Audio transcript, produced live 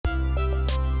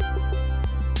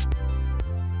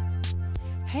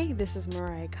Hey, this is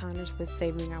Mariah Connors with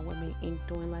Saving Our Women Inc.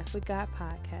 Doing Life with God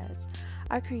podcast.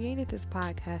 I created this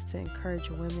podcast to encourage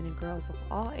women and girls of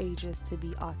all ages to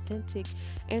be authentic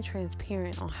and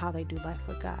transparent on how they do life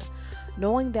with God.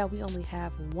 Knowing that we only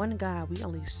have one God, we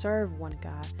only serve one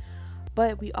God,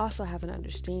 but we also have an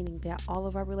understanding that all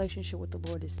of our relationship with the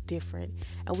Lord is different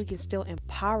and we can still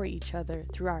empower each other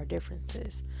through our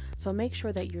differences. So make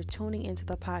sure that you're tuning into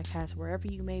the podcast wherever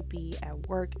you may be, at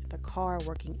work, in the car,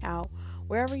 working out,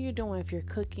 wherever you're doing. If you're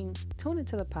cooking, tune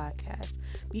into the podcast.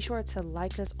 Be sure to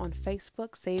like us on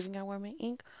Facebook, Saving Our Women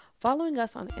Inc., following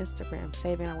us on Instagram,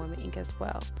 Saving Our Women Inc. as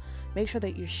well. Make sure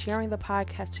that you're sharing the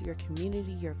podcast to your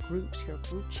community, your groups, your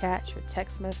group chats, your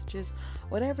text messages,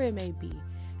 whatever it may be.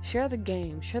 Share the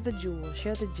game, share the jewels,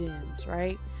 share the gems,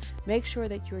 right? Make sure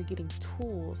that you are getting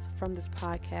tools from this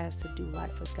podcast to do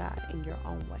life with God in your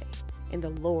own way, in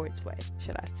the Lord's way,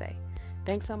 should I say.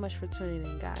 Thanks so much for tuning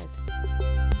in, guys.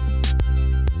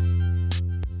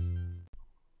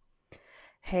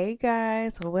 Hey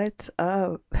guys, what's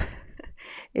up?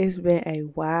 It's been a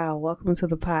while. Welcome to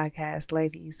the podcast,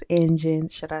 ladies and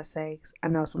gents, should I say. I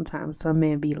know sometimes some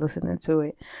men be listening to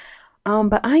it.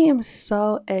 But I am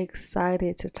so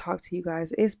excited to talk to you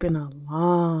guys. It's been a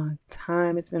long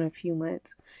time. It's been a few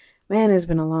months. Man, it's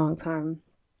been a long time.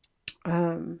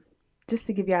 Just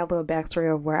to give you a little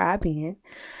backstory of where I've been.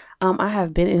 I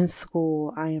have been in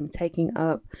school. I am taking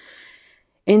up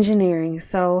engineering.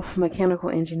 So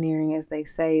mechanical engineering, as they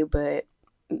say, but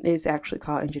it's actually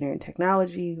called engineering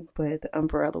technology, but the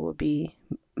umbrella would be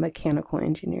mechanical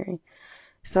engineering.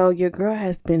 So your girl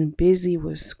has been busy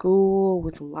with school,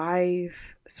 with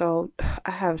life. So I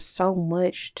have so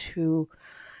much to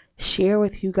share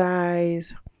with you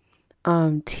guys,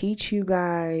 teach you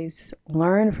guys,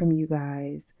 learn from you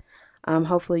guys.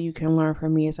 Hopefully you can learn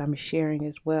from me as I'm sharing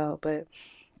as well. But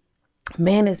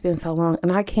man, it's been so long,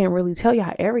 and I can't really tell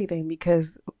y'all everything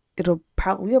because we'll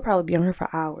probably be on here for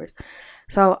hours.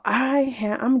 So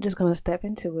I'm just gonna step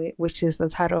into it, which is the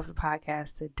title of the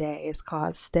podcast today. It's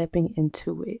called Stepping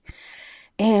Into It.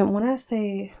 And when I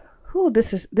say,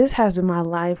 this has been my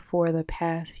life for the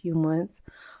past few months.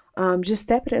 Just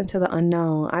stepping into the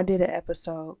unknown. I did an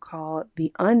episode called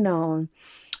The Unknown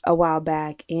a while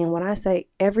back, and when I say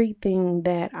everything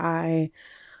that I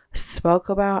spoke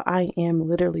about, I am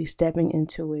literally stepping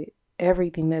into it.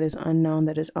 Everything that is unknown,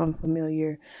 that is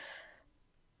unfamiliar,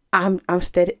 I'm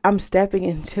stepping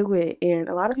into it. And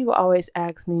a lot of people always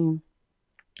ask me,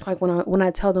 like when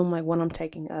I tell them like what I'm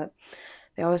taking up,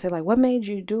 they always say like, what made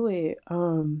you do it?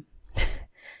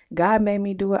 God made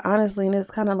me do it, honestly. And it's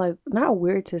kind of like not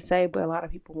weird to say, but a lot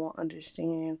of people won't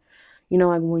understand,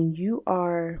 like when you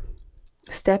are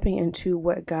stepping into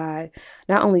what God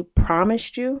not only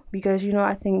promised you, because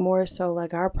I think more so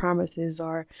like our promises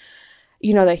are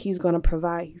that he's going to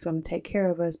provide, he's going to take care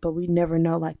of us, but we never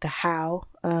know like the how,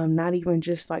 not even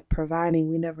just like providing.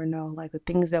 We never know like the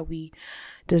things that we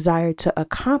desire to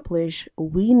accomplish.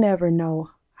 We never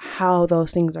know how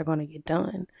those things are going to get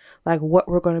done, like what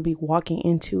we're going to be walking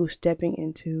into, stepping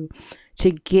into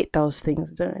to get those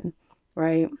things done,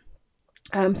 right?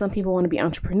 Some people want to be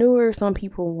entrepreneurs. Some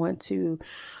people want to,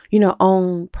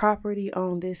 own property,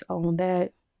 own this, own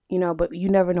that, but you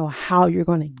never know how you're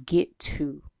going to get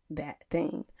to that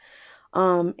thing.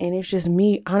 And it's just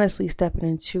me honestly stepping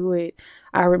into it.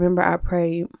 I remember I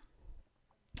prayed.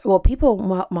 Well,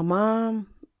 my mom,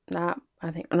 not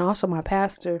I think, and also my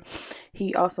pastor,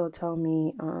 he also told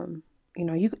me,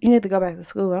 you need to go back to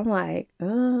school. I'm like,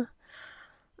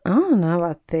 I don't know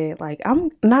about that. Like,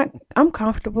 I'm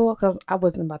comfortable, because I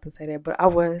wasn't about to say that, but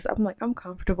I'm like, I'm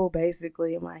comfortable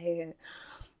basically in my head.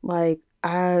 Like,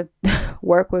 I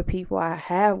work with people. I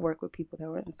have worked with people that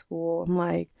were in school. I'm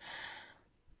like,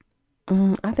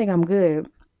 I think I'm good.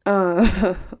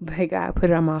 But God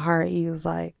put it on my heart. He was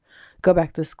like, go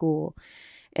back to school.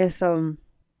 And so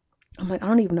I'm like, I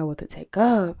don't even know what to take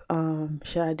up.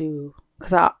 Should I do?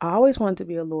 Because I always wanted to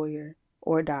be a lawyer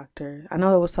or a doctor. I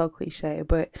know it was so cliche,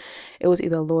 but it was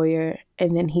either a lawyer,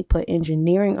 and then he put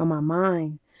engineering on my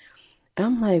mind. And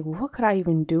I'm like, what could I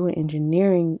even do in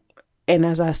engineering? And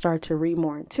as I start to read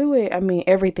more into it, I mean,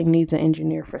 everything needs an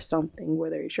engineer for something,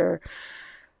 whether it's your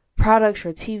products,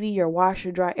 your TV, your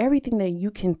washer, dryer, everything that you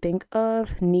can think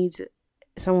of needs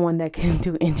someone that can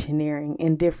do engineering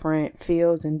in different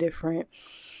fields and different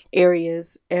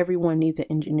areas. Everyone needs an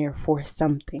engineer for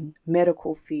something,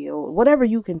 medical field, whatever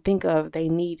you can think of, they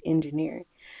need engineering.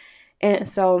 And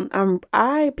so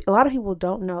a lot of people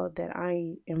don't know that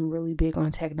I am really big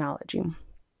on technology.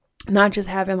 not just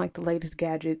having like the latest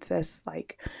gadgets.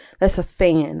 That's a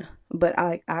fan, but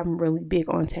I'm really big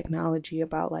on technology,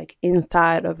 about like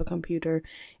inside of a computer,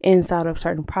 inside of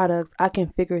certain products. I can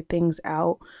figure things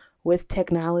out with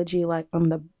technology, like on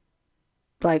the,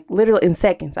 like literally in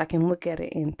seconds. I can look at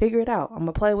it and figure it out. I'm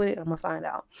gonna play with it, I'm gonna find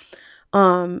out.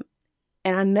 um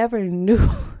and I never knew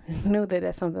knew that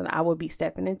that's something I would be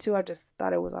stepping into. I just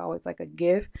thought it was always like a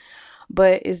gift,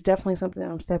 but it's definitely something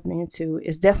that I'm stepping into.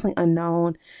 It's definitely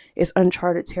unknown. It's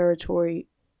uncharted territory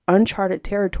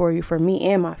for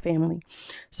me and my family.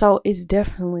 So it's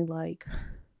definitely like,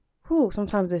 whew,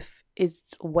 sometimes if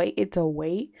it's a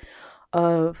weight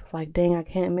of like, dang, I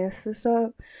can't mess this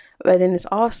up. But then it's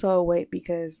also a weight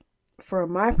because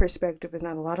from my perspective, it's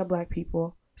not a lot of black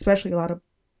people, especially a lot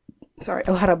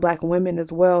of black women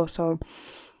as well. So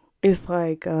it's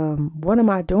like, what am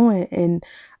I doing? And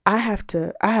I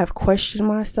have questioned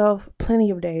myself plenty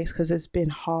of days because it's been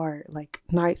hard, like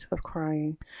nights of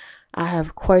crying. I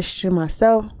have questioned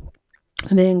myself.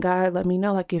 And then God let me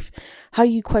know, like, if how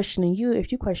you questioning you,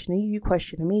 if you questioning you, you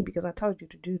questioning me because I told you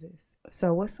to do this.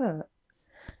 So what's up?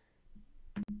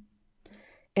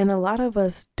 And a lot of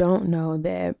us don't know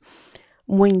that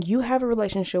when you have a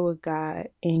relationship with God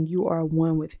and you are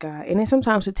one with God, and then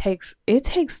sometimes it takes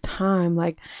time.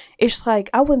 Like, it's like,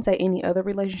 I wouldn't say any other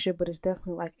relationship, but it's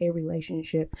definitely like a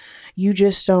relationship. You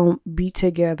just don't be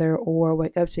together or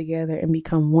wake up together and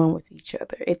become one with each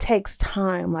other. It takes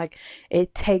time. Like,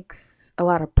 it takes a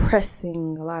lot of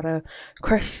pressing, a lot of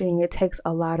crushing. It takes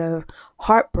a lot of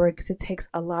heartbreaks. It takes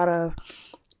a lot of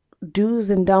do's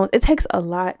and don'ts. It takes a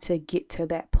lot to get to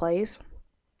that place.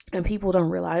 And people don't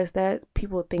realize that.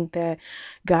 People think that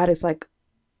God is like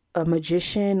a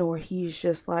magician, or he's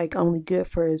just like only good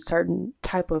for a certain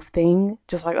type of thing.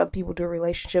 Just like other people do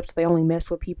relationships, they only mess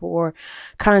with people or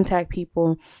contact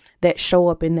people that show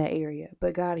up in that area.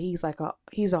 But God, he's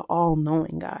an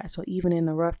all-knowing God. So even in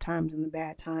the rough times and the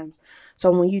bad times.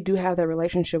 So when you do have that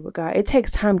relationship with God, it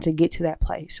takes time to get to that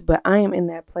place. But I am in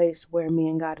that place where me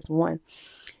and God is one.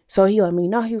 So he let me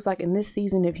know, he was like, in this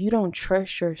season, if you don't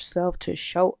trust yourself to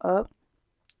show up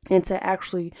and to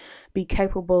actually be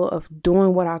capable of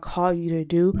doing what I call you to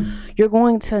do, you're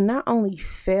going to not only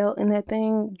fail in that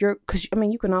thing, because I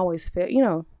mean, you can always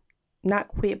fail, not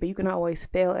quit, but you can always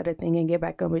fail at a thing and get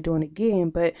back up and doing it again.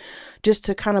 But just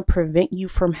to kind of prevent you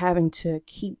from having to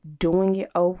keep doing it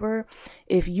over,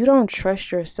 if you don't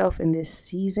trust yourself in this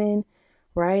season,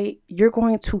 right, you're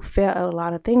going to fail at a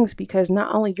lot of things, because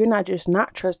not only you're not just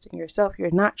not trusting yourself, you're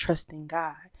not trusting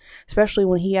God, especially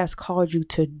when he has called you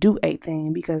to do a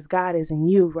thing, because God is in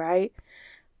you, right?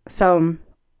 So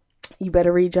you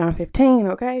better read John 15,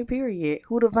 okay? Period.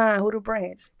 Who the vine, who the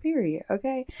branch, period,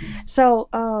 okay? So,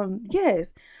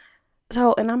 yes.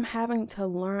 So, and I'm having to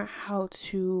learn how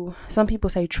to, some people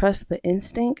say trust the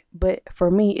instinct, but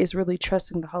for me, it's really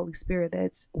trusting the Holy Spirit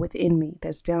that's within me,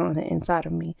 that's down on the inside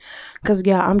of me. Because,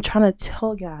 yeah, I'm trying to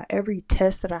tell y'all, every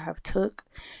test that I have took,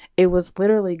 it was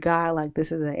literally God, like,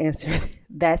 this is the answer.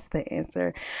 That's the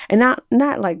answer. And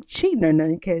not like cheating or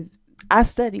nothing, because I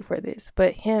study for this,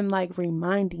 but him like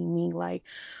reminding me, like,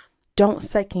 don't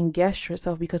second guess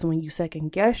yourself, because when you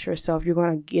second guess yourself, you're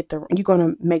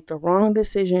gonna make the wrong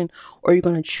decision, or you're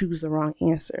gonna choose the wrong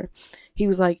answer. He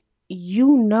was like,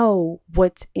 you know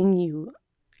what's in you.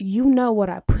 You know what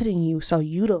I put in you, so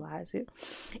utilize it.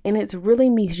 And it's really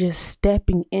me just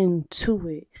stepping into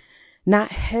it,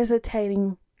 not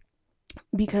hesitating,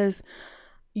 because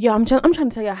yeah, I'm trying to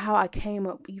tell you how I came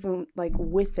up even like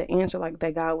with the answer like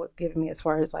that God was giving me, as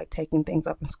far as like taking things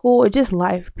up in school or just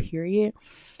life period.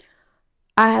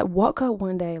 I woke up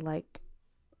one day, like,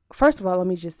 first of all, let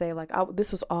me just say, like,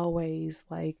 this was always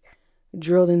like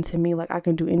drilled into me, like I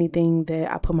can do anything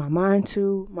that I put my mind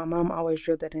to. My mom always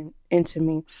drilled that into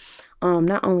me.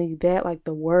 Not only that, like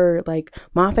the word, like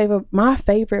my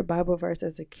favorite Bible verse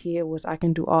as a kid was, I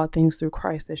can do all things through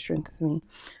Christ that strengthens me.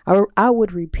 I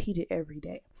would repeat it every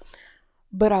day.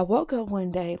 But I woke up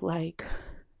one day, like,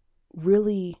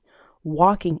 really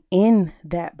walking in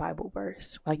that Bible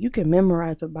verse. Like, you can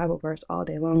memorize a Bible verse all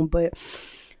day long, but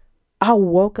I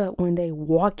woke up one day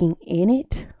walking in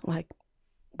it, like,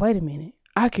 wait a minute.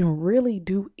 I can really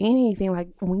do anything. Like,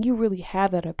 when you really have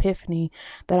that epiphany,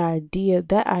 that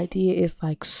idea is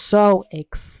like so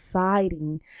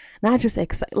exciting. Not just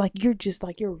exciting, like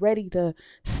you're ready to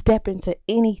step into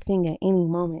anything at any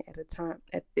moment at a time,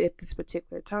 at this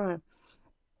particular time.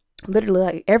 Literally,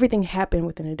 like, everything happened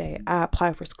within a day. I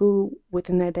applied for school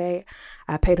within that day.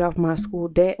 I paid off my school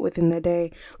debt within the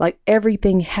day. Like,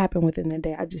 everything happened within the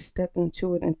day. I just stepped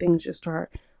into it and things just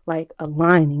start like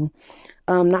aligning.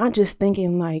 Not just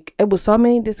thinking like it was so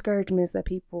many discouragements that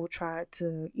people tried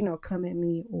to, come at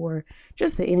me, or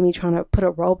just the enemy trying to put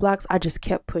up roadblocks. I just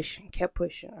kept pushing, kept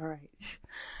pushing. All right.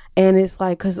 And it's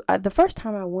like, because the first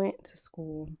time I went to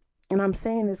school, and I'm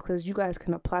saying this because you guys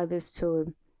can apply this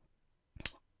to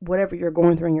whatever you're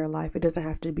going through in your life. It doesn't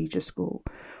have to be just school.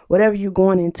 Whatever you're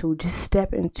going into, just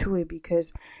step into it,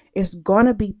 because it's going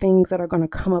to be things that are going to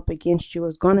come up against you.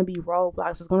 It's going to be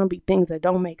roadblocks. It's going to be things that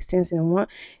don't make sense. And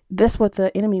that's what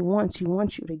the enemy wants. He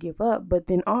wants you to give up. But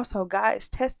then also God is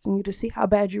testing you to see how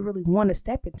bad you really want to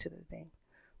step into the thing,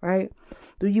 right?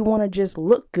 Do you want to just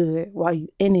look good while you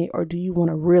in it, or do you want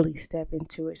to really step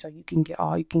into it so you can get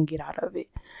all you can get out of it?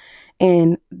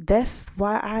 And that's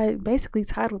why I basically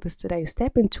titled this today,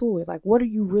 Step Into It. Like, what are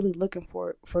you really looking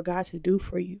for God to do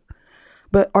for you?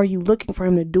 But are you looking for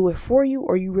him to do it for you,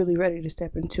 or are you really ready to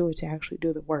step into it to actually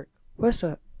do the work? What's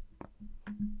up?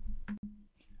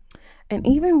 And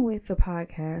even with the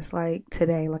podcast, like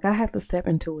today, like I have to step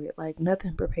into it, like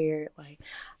nothing prepared. Like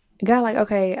God, like,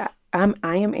 okay, I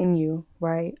am in you,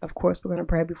 right? Of course, we're gonna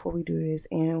pray before we do this,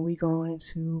 and we going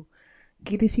to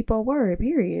give these people a word,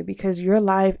 period, because your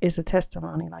life is a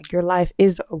testimony. Like your life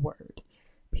is a word,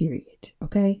 period.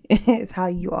 Okay, it's how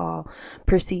you all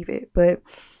perceive it. But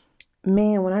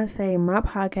man, when I say my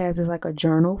podcast is like a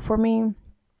journal for me,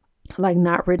 like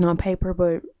not written on paper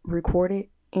but recorded,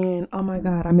 and oh my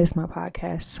God, I miss my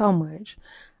podcast so much.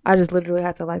 I just literally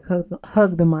have to like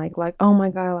hug the mic, like, oh my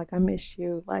God, like I miss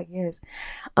you, like, yes,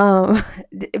 um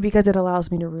because it allows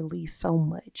me to release so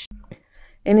much.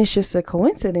 And it's just a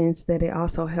coincidence that it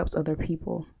also helps other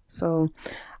people. So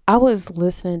I was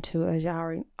listening to, as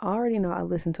y'all already know, I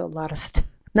listen to a lot of stuff.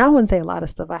 Now, I wouldn't say a lot of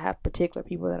stuff. I have particular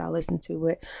people that I listen to,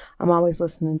 but I'm always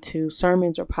listening to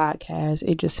sermons or podcasts.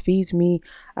 It just feeds me.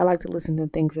 I like to listen to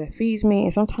things that feeds me.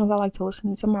 And sometimes I like to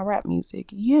listen to my rap music,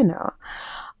 be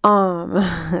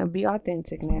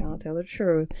authentic now, tell the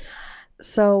truth.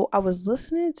 So I was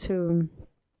listening to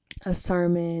a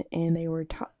sermon, and they were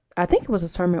I think it was a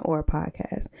sermon or a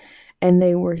podcast, and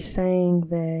they were saying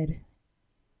that,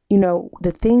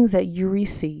 the things that you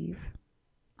receive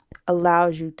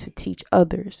allows you to teach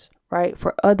others, right?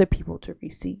 For other people to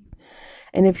receive.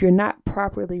 And if you're not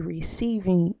properly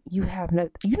receiving, you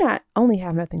not only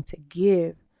have nothing to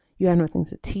give, you have nothing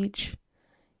to teach.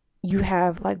 You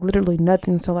have like literally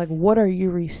nothing. So like, what are you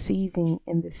receiving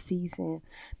in this season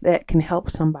that can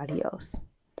help somebody else?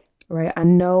 Right? I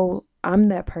know I'm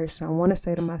that person. I want to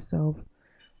say to myself,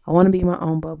 I want to be my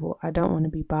own bubble. I don't want to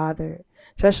be bothered,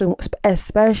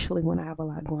 especially when I have a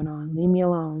lot going on. Leave me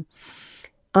alone.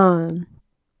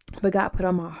 But God put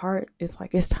on my heart, it's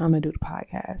like, it's time to do the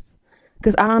podcast.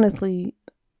 Because I honestly,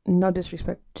 no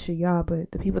disrespect to y'all,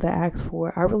 but the people that ask for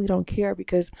it, I really don't care,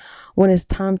 because when it's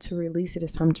time to release it,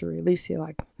 it's time to release it.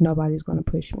 Like, nobody's going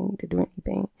to push me to do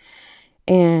anything.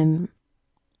 And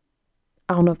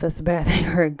I don't know if that's a bad thing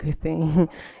or a good thing.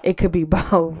 It could be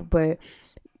both, but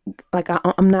like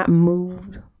I'm not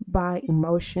moved by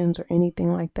emotions or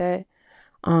anything like that.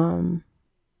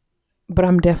 But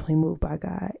I'm definitely moved by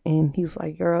God. And he's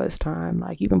like, girl, it's time.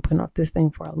 Like, you've been putting off this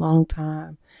thing for a long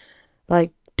time.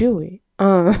 Like, do it.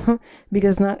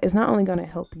 Because it's not only going to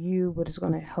help you, but it's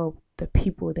going to help the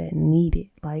people that need it.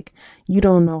 Like, you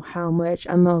don't know how much.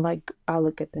 I know, like, I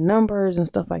look at the numbers and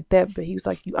stuff like that, but he's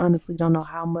like, you honestly don't know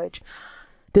how much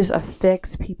this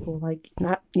affects people. Like,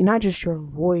 not just your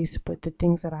voice, but the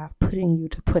things that I've put in you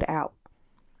to put out,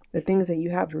 the things that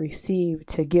you have to receive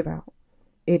to give out.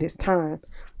 It is time.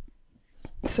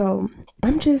 So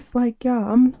I'm just like,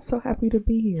 y'all, I'm so happy to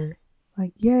be here.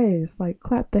 Like, yes, like,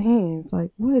 clap the hands.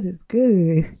 Like, what is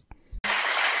good?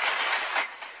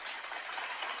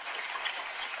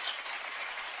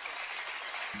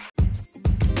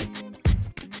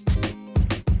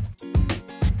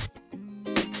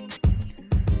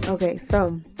 Okay,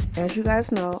 so as you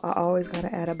guys know, I always got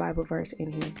to add a Bible verse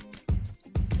in here.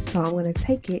 So I'm going to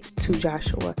take it to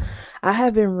Joshua. I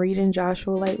have been reading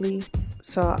Joshua lately,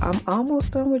 so I'm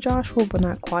almost done with Joshua, but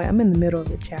not quite. I'm in the middle of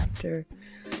the chapter.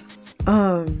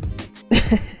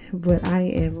 But I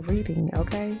am reading,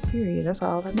 okay? Period. That's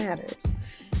all that matters.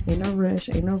 Ain't no rush,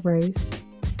 ain't no race.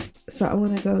 So I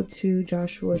want to go to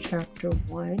Joshua chapter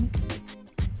 1.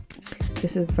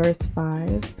 This is verse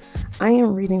 5. I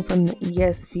am reading from the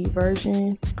ESV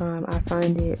version. I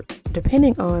find it,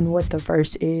 depending on what the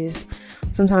verse is,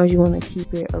 sometimes you want to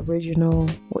keep it original.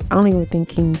 I don't even think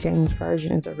King James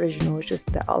version is original. It's just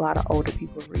that a lot of older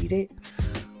people read it.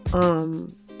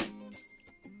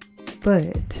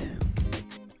 But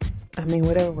I mean,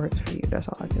 whatever works for you, that's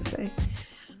all I can say.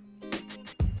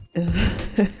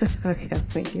 Okay, I'm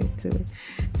gonna get to it.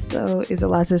 So it's a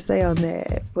lot to say on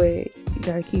that, but you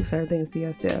gotta keep certain things to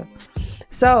yourself.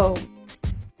 So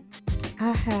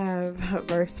I have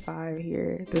verse 5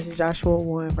 here. This is Joshua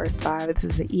 1, verse 5. This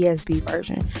is the ESV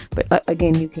version, but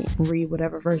again, you can read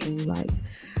whatever version you like.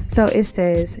 So it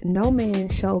says, "No man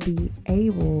shall be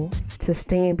able to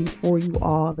stand before you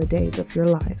all the days of your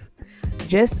life,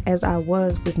 just as I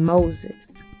was with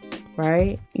Moses."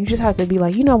 Right? You just have to be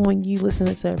like, when you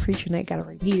listen to a preacher and they gotta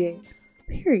repeat it,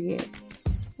 period.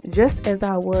 Just as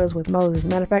I was with Moses.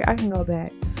 Matter of fact, I can go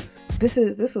back.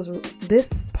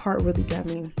 This part really got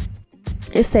me.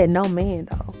 It said no man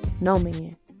though. No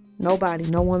man. Nobody.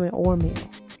 No woman or male.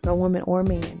 No woman or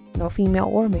man. No female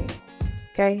or male.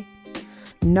 Okay?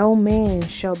 No man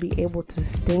shall be able to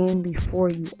stand before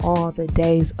you all the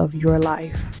days of your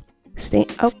life.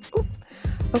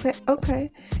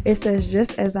 Okay. It says,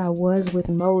 just as I was with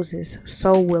Moses,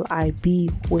 so will I be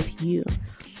with you.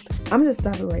 I'm going to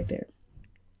stop it right there.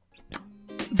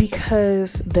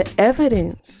 Because the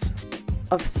evidence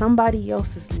of somebody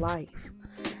else's life,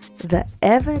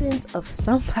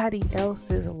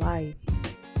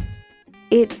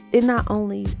 it not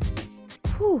only,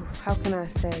 how can I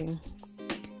say,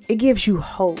 it gives you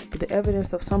hope. The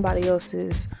evidence of somebody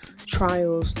else's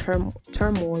trials,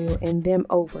 turmoil, and them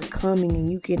overcoming,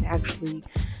 and you can actually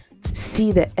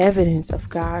see the evidence of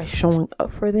God showing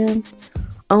up for them.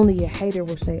 Only a hater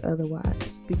will say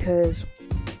otherwise, because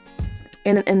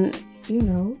and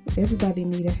everybody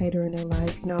need a hater in their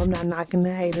life. I'm not knocking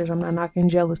the haters. I'm not knocking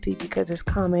jealousy, because it's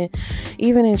common,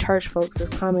 even in church folks. It's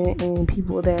common in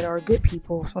people that are good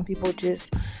people. Some people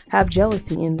just have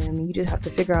jealousy in them. You just have to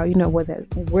figure out,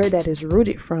 where that is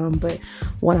rooted from. But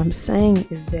what I'm saying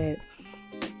is that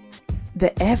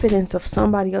the evidence of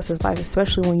somebody else's life,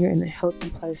 especially when you're in a healthy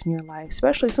place in your life,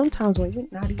 especially sometimes when you're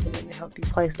not even in a healthy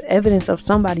place, the evidence of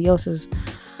somebody else's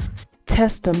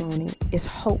testimony is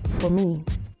hope for me.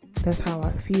 That's how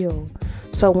I feel.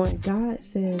 So when God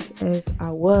says, as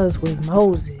I was with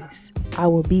Moses, I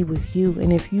will be with you.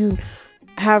 And if you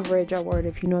have read your word,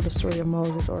 if you know the story of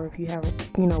Moses, or if you have,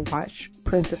 watched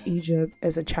Prince of Egypt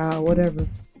as a child, whatever,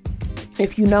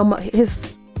 if you know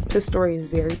his story is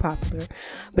very popular,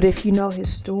 but if you know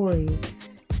his story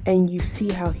and you see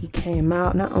how he came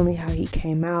out, not only how he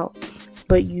came out,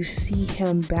 but you see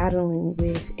him battling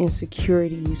with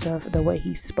insecurities of the way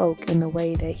he spoke and the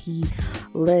way that he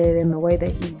led and the way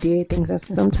that he did things. And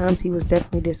sometimes he was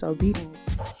definitely disobedient.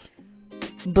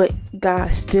 But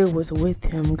God still was with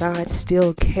him. God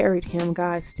still carried him.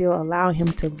 God still allowed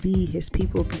him to lead his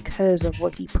people because of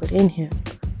what he put in him.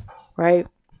 Right?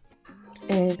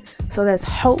 And so that's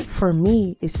hope for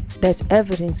me. That's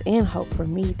evidence and hope for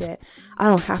me that I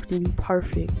don't have to be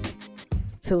perfect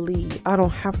to lead. I don't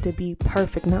have to be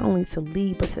perfect, not only to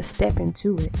lead, but to step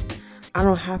into it. I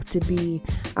don't have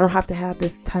to have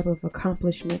this type of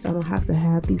accomplishments. I don't have to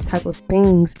have these type of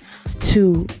things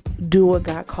to do what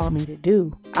God called me to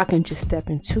do. I can just step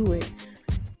into it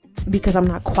because I'm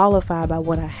not qualified by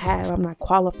what I have. I'm not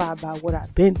qualified by what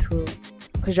I've been through.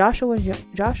 Because Joshua was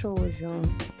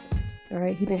young,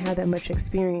 right? He didn't have that much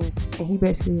experience, and he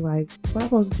basically like, what am I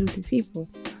supposed to do with these people?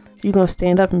 You're going to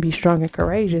stand up and be strong and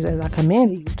courageous as I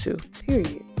commanded you to,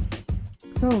 period.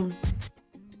 So,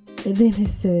 and then it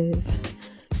says,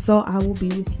 so I will be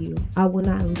with you. I will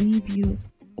not leave you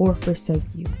or forsake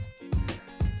you.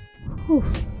 Whew.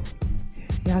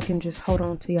 Y'all can just hold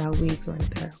on to y'all wigs right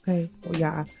there, okay? Or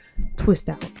y'all twist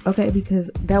out, okay?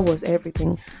 Because that was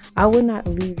everything. I will not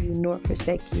leave you nor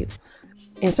forsake you.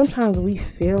 And sometimes we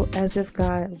feel as if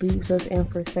God leaves us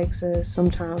and forsakes us.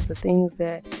 Sometimes the things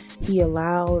that he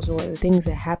allows, or the things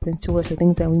that happen to us, the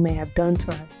things that we may have done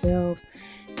to ourselves,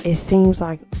 it seems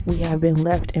like we have been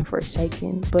left and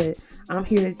forsaken. But I'm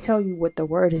here to tell you what the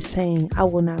word is saying. I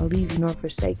will not leave you nor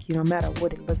forsake you, no matter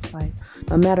what it looks like.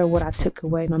 No matter what I took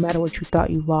away, no matter what you thought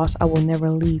you lost, I will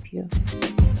never leave you.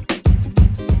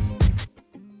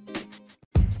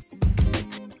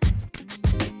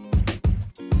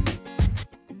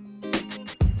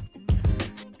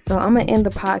 So I'm going to end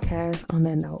the podcast on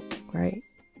that note, right?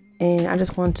 And I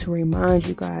just want to remind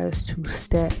you guys to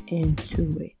step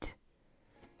into it.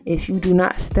 If you do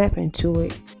not step into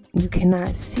it, you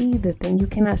cannot see the thing. You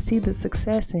cannot see the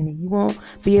success in it. You won't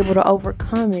be able to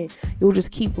overcome it. You'll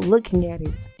just keep looking at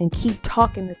it and keep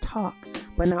talking the talk,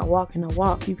 but not walking the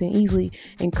walk. You can easily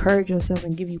encourage yourself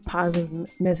and give you positive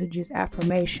messages,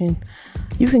 affirmations.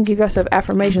 You can give yourself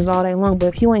affirmations all day long,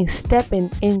 but if you ain't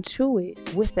stepping into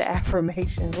it with the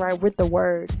affirmations, right, with the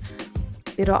word,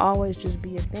 it'll always just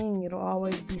be a thing. It'll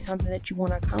always be something that you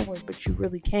want to accomplish, but you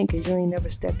really can't because you ain't never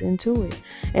stepped into it.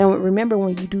 And remember,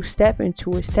 when you do step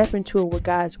into it with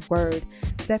God's word,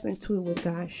 step into it with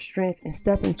God's strength, and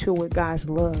step into it with God's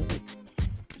love,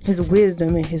 his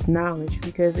wisdom and his knowledge.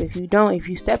 Because if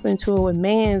you step into it with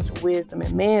man's wisdom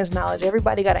and man's knowledge,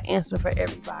 everybody got an answer for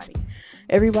everybody.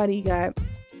 Everybody got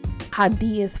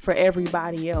ideas for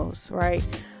everybody else, right?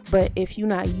 But if you're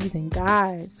not using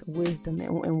God's wisdom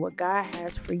and what God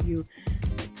has for you,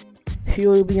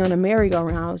 you'll be on a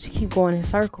merry-go-round. You keep going in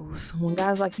circles. When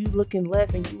God's like, you looking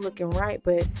left and you looking right,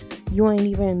 but you ain't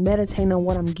even meditating on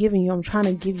what I'm giving you. I'm trying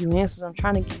to give you answers. I'm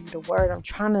trying to give you the word. I'm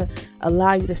trying to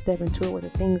allow you to step into it with the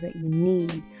things that you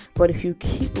need. But if you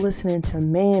keep listening to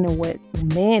man and what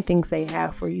man thinks they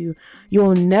have for you,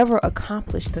 you'll never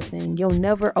accomplish the thing. You'll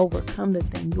never overcome the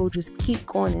thing. You'll just keep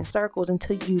going in circles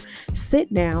until you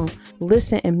sit down,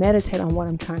 listen, and meditate on what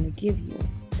I'm trying to give you.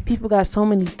 People got so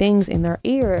many things in their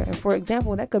ear. And for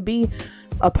example, that could be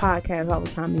a podcast all the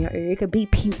time in your ear. It could be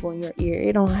people in your ear.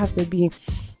 It don't have to be,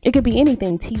 it could be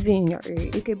anything, TV in your ear.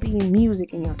 It could be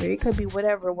music in your ear. It could be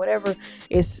whatever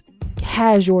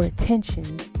has your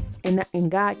attention.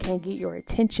 And God can't get your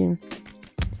attention.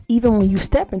 Even when you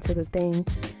step into the thing,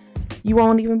 you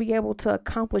won't even be able to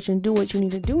accomplish and do what you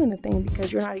need to do in the thing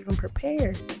because you're not even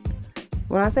prepared.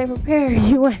 When I say prepared,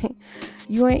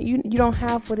 you don't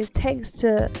have what it takes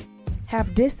to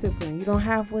have discipline. You don't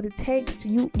have what it takes.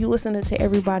 You listen to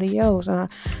everybody else.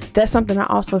 That's something I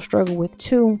also struggle with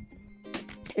too,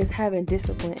 is having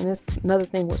discipline. And that's another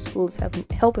thing what school is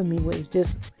helping me with is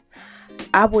discipline.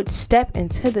 I would step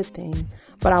into the thing,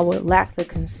 but I would lack the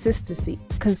consistency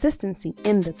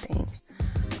in the thing.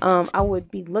 I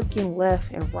would be looking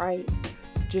left and right,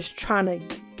 just trying to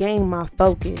gain my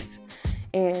focus.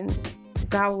 And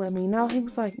God will let me know. He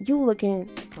was like, you looking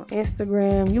on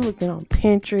Instagram, you looking on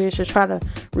Pinterest to try to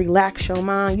relax your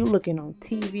mind. You looking on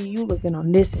TV, you looking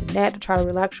on this and that to try to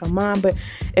relax your mind. But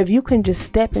if you can just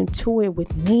step into it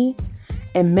with me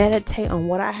and meditate on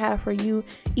what I have for you,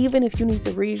 even if you need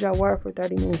to read your word for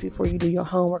 30 minutes before you do your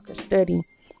homework or study,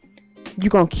 you're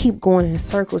going to keep going in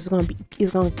circles.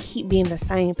 It's going to keep being the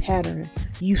same pattern.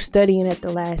 You studying at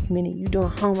the last minute, you doing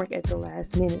homework at the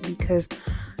last minute because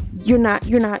you're not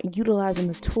utilizing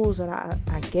the tools that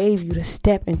I gave you to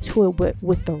step into it, but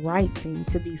with the right thing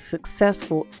to be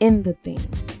successful in the thing,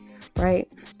 right?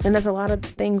 And there's a lot of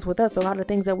things with us, a lot of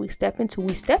things that we step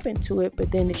into it,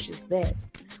 but then it's just that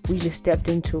we just stepped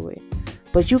into it.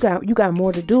 But you got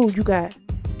more to do. You got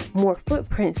more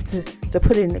footprints to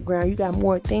put in the ground. You got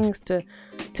more things to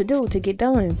do, to get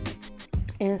done.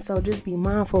 And so just be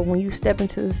mindful when you step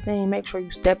into this thing, make sure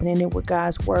you're stepping in it with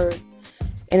God's word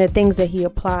and the things that he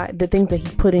applied, the things that he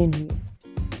put in you,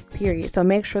 period. So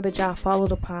make sure that y'all follow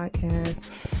the podcast,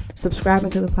 subscribing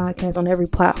to the podcast on every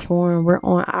platform. We're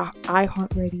on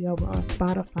iHeartRadio, we're on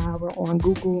Spotify, we're on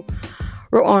Google,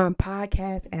 we're on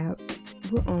podcast app,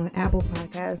 we're on Apple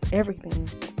Podcasts, everything.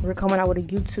 We're coming out with a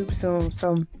YouTube soon.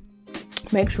 So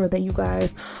make sure that you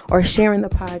guys are sharing the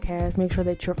podcast. Make sure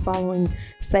that you're following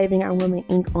Saving Our Women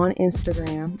Inc. on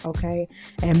Instagram, okay?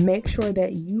 And make sure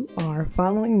that you are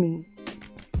following me,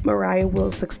 Mariah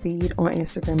Will Succeed, on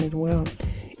Instagram as well.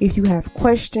 If you have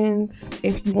questions,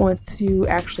 if you want to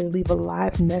actually leave a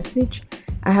live message,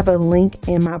 I have a link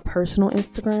in my personal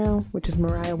Instagram, which is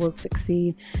Mariah Will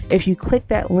Succeed. If you click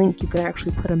that link, you can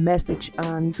actually put a message.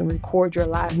 You can record your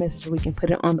live message. We can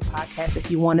put it on the podcast if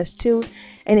you want us to.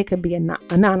 And it could be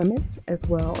anonymous as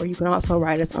well. Or you can also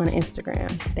write us on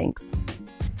Instagram. Thanks.